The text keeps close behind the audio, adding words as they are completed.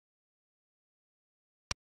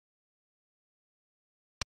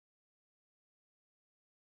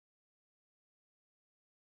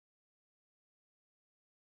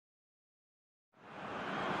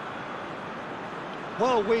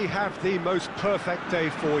Well, we have the most perfect day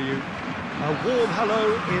for you. A warm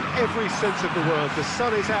hello in every sense of the word. The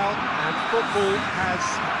sun is out and football has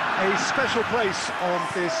a special place on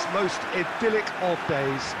this most idyllic of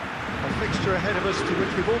days. A fixture ahead of us to which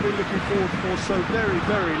we've all been looking forward for so very,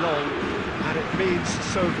 very long, and it means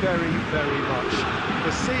so very, very much.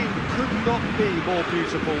 The scene could not be more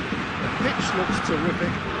beautiful. The pitch looks terrific.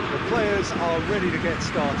 The players are ready to get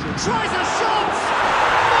started. Tries a shot!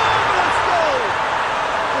 Marvellous goal!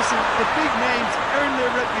 Listen, the big names earn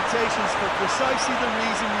their reputations for precisely the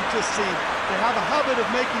reason you've just seen. They have a habit of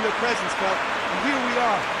making their presence felt, and here we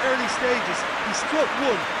are, early stages. He struck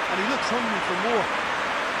one, and he looks hungry for more.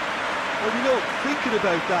 Well, you know, thinking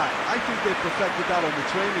about that, I think they perfected that on the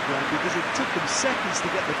training ground because it took them seconds to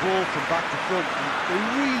get the ball from back to front. And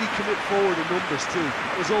they really commit forward in numbers too.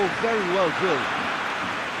 It was all very well drilled.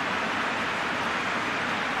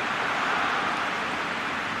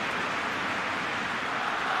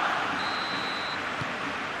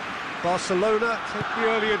 Barcelona take the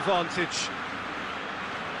early advantage.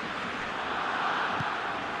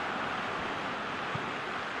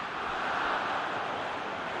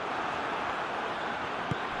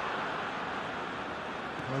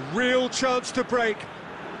 A real chance to break.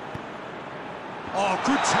 Oh,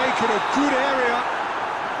 good take in a good area.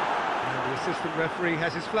 And the assistant referee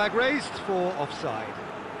has his flag raised for offside.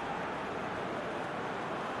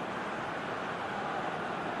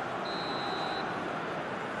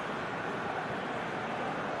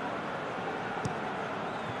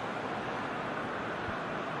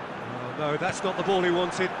 No, that's not the ball he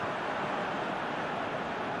wanted.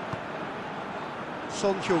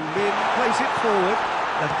 Son Heung-min plays it forward.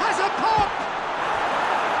 And has a pop!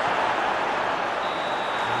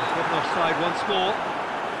 And gotten offside once more.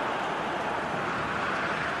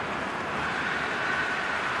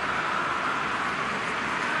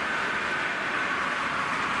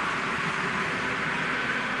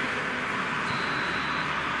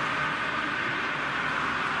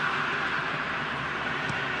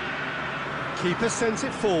 Keeper sends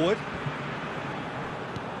it forward.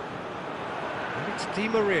 And it's Di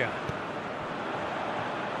Maria.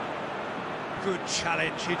 Good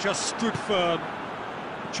challenge, he just stood firm.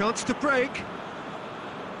 Chance to break.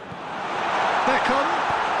 Beckham.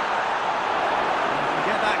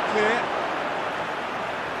 Get that clear.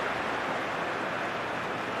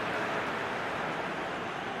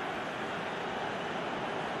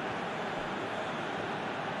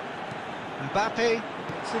 Mbappe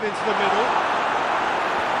gets it into the middle.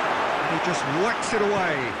 He just whacks it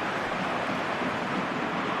away.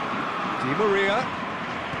 Di Maria.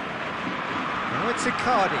 Now it's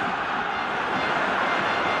Icardi.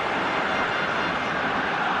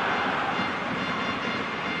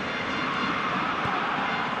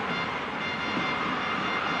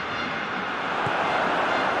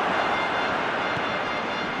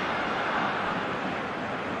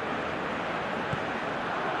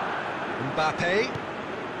 Mbappe.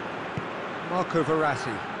 Marco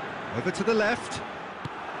Verratti. Over to the left.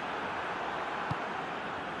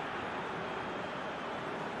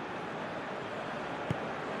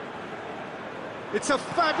 It's a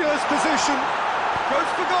fabulous position.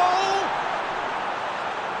 Goes for goal.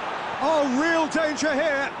 Oh, real danger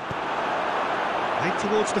here. Right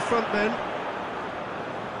towards the front men.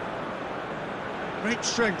 Great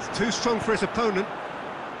strength, too strong for his opponent.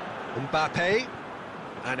 Mbappe.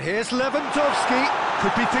 And here's Lewandowski.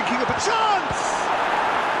 Could be thinking of a chance.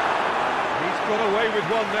 He's got away with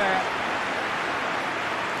one there.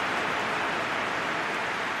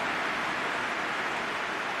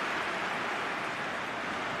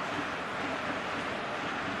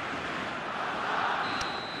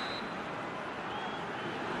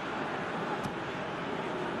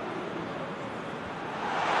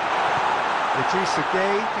 Idrissa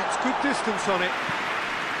Gueye gets good distance on it.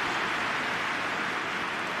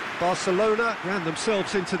 Barcelona ran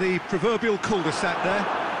themselves into the proverbial cul-de-sac there.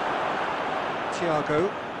 Thiago.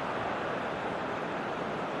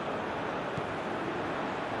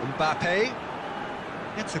 Mbappe.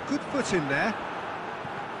 Gets a good foot in there.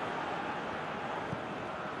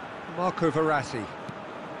 Marco Verratti.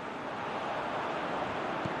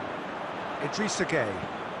 Idrissa Gueye.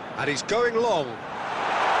 And he's going long.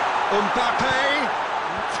 Mbappe.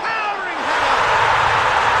 Towering header.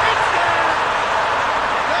 It's there.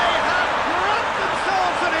 They have grabbed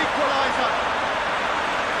themselves an equaliser.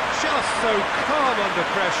 Just so calm under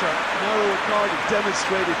pressure. No, Icardi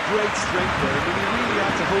demonstrated great strength there. I mean, he really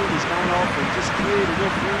had to hold his man off and just create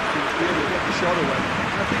enough room for him to be able to get the shot away.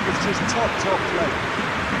 I think it's just top play.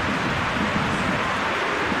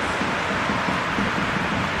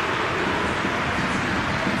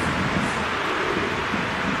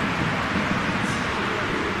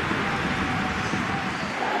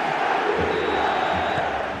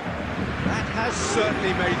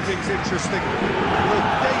 certainly made things interesting. Look,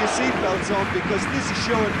 get your seatbelts on, because this is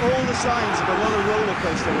showing all the signs of another roller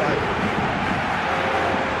coaster ride.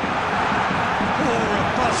 Oh,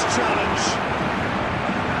 robust challenge.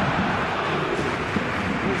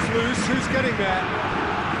 It's loose, who's getting there?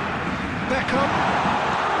 Beckham.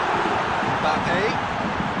 Mbappe.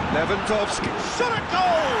 Lewandowski. Shot at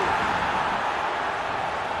goal!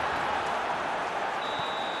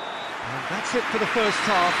 And that's it for the first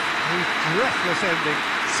half. A breathless ending.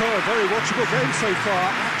 So a very watchable game so far.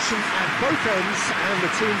 Action at both ends and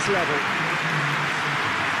the teams level.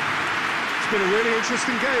 It's been a really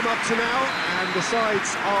interesting game up to now, and the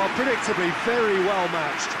sides are predictably very well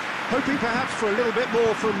matched. Hoping perhaps for a little bit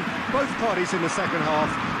more from both parties in the second half,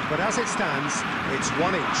 but as it stands, it's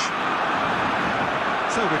 1 each.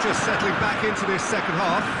 So we're just settling back into this second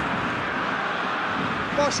half.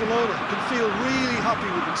 Barcelona can feel really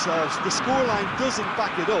happy with themselves. The scoreline doesn't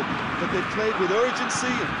back it up, but they've played with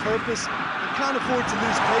urgency and purpose and can't afford to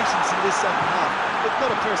lose patience in this second half. They've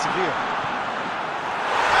got to persevere.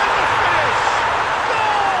 And the finish!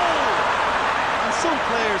 Goal! And some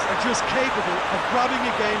players are just capable of grabbing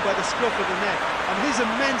a game by the scruff of the neck, and his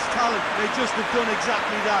immense talent may just have done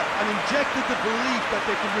exactly that and injected the belief that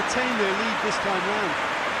they can retain their lead this time round.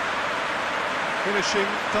 Finishing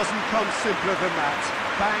doesn't come simpler than that.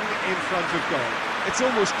 Bang in front of goal. It's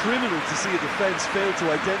almost criminal to see a defence fail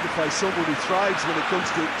to identify someone who thrives when it comes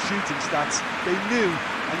to shooting stats. They knew,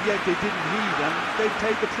 and yet they didn't heed, and they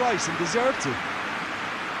paid the price and deserved to.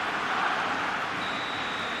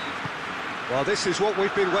 Well, this is what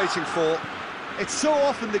we've been waiting for. It's so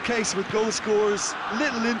often the case with goal scorers,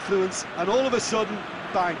 little influence, and all of a sudden,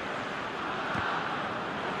 bang.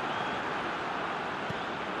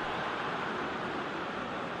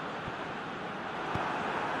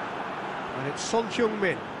 And it's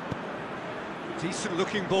saint-germain. Decent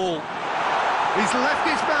looking ball. He's left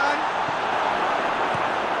his man.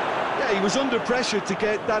 Yeah, he was under pressure to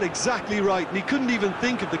get that exactly right, and he couldn't even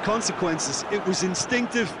think of the consequences. It was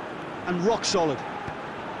instinctive and rock solid.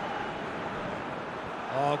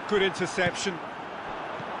 Oh, good interception.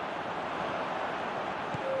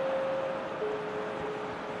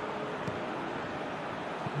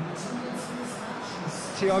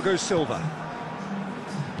 Thiago Silva.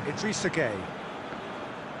 Idrissa Gueye.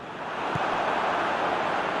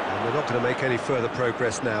 And they're not going to make any further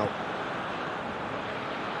progress now.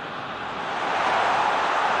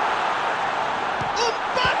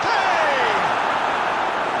 Mbappe!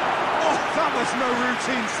 Oh, that was no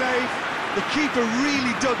routine save. The keeper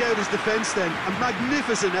really dug out his defence then, a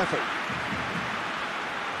magnificent effort.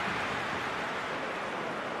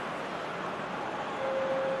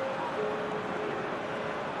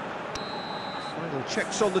 Final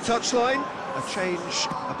checks on the touchline, a change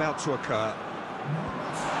about to occur.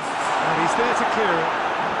 And he's there to clear it.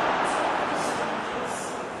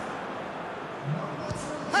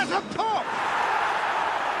 Has a pop!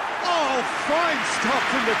 Oh, fine stop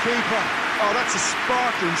from the keeper. Oh, that's a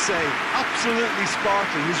sparkling save, absolutely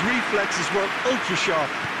sparkling. His reflexes were ultra-sharp.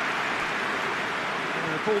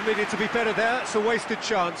 The ball needed to be better there, it's a wasted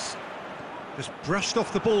chance. Just brushed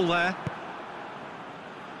off the ball there.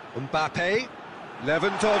 Mbappe,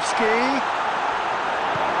 Lewandowski.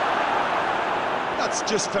 That's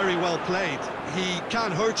just very well played. He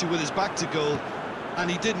can't hurt you with his back to goal, and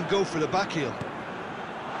he didn't go for the back heel.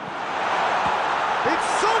 It's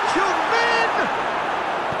saint-germain!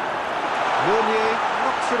 Meunier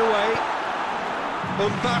knocks it away.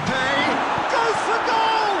 Mbappe goes for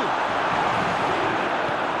goal!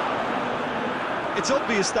 It's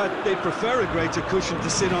obvious that they prefer a greater cushion to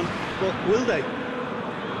sit on, but will they?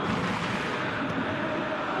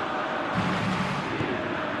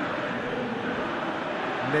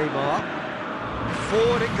 Neymar.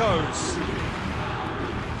 Forward it goes.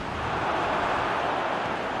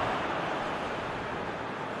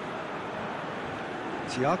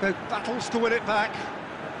 Thiago battles to win it back.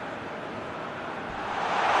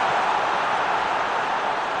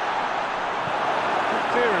 Good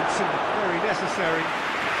clearance and very necessary.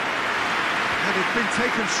 And it's been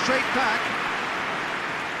taken straight back.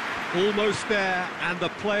 Almost there, and the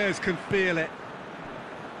players can feel it.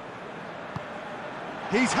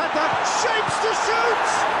 He's had that shapes to shoot!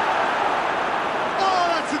 Oh,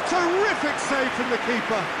 that's a terrific save from the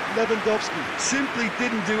keeper. Lewandowski simply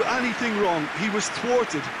didn't do anything wrong. He was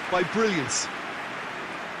thwarted by brilliance.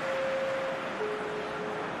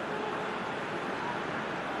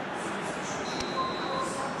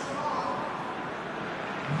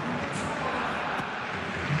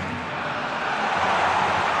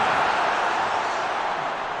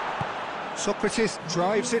 Socrates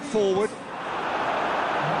drives it forward.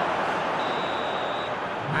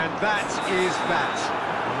 And that is that.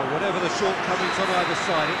 Well, whatever the shortcomings on either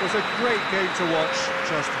side, it was a great game to watch,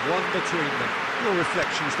 just one between them. Your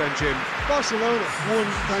reflections then, Jim? Barcelona won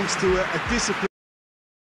thanks to a disciplined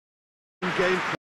game.